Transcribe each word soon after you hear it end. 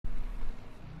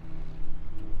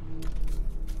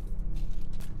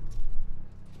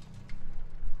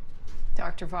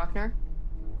Dr. Faulkner?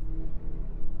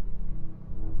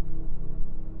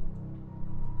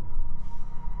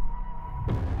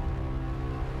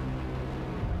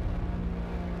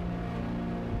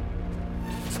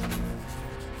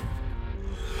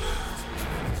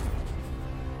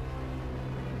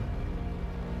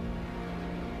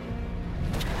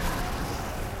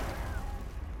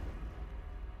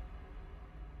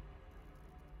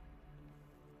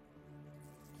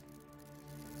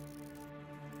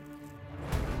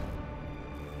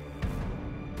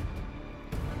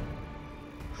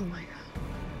 Oh my God.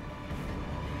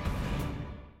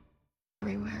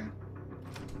 Everywhere.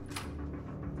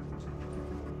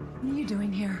 What are you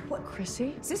doing here? What,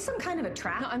 Chrissy? Is this some kind of a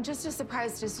trap? No, I'm just as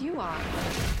surprised as you are.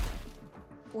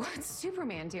 What's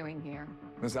Superman doing here?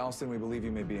 Miss Alston, we believe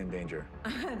you may be in danger.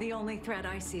 The only threat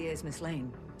I see is Miss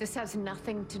Lane. This has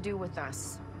nothing to do with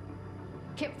us.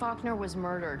 Kip Faulkner was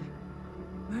murdered.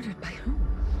 Murdered by whom?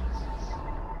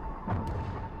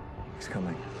 He's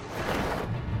coming.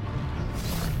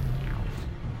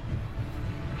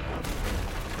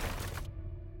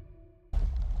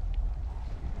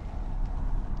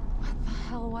 What the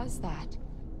hell was that?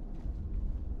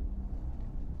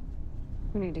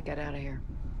 We need to get out of here.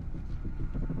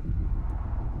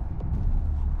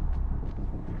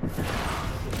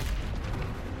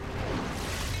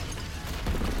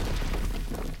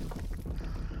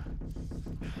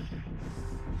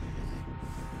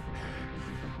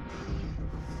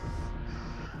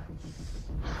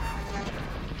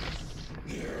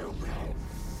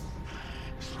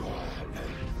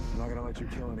 I'm not gonna let you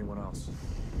kill anyone else.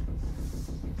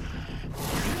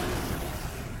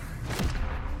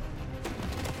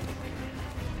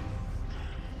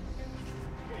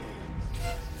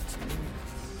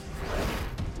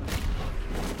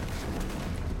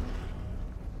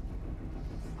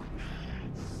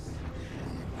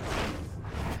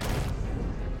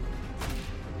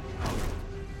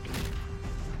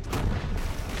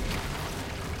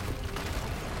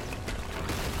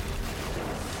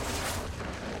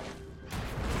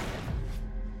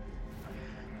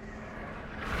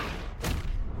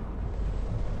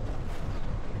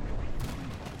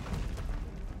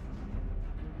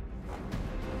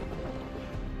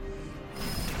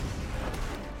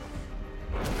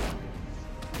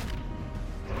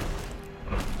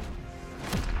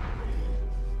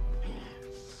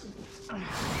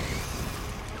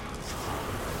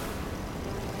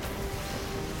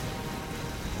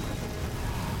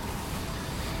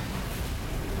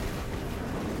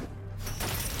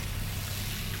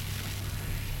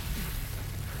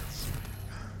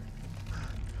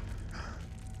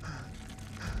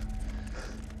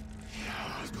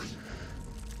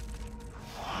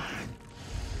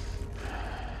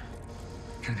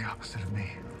 You're the opposite of me.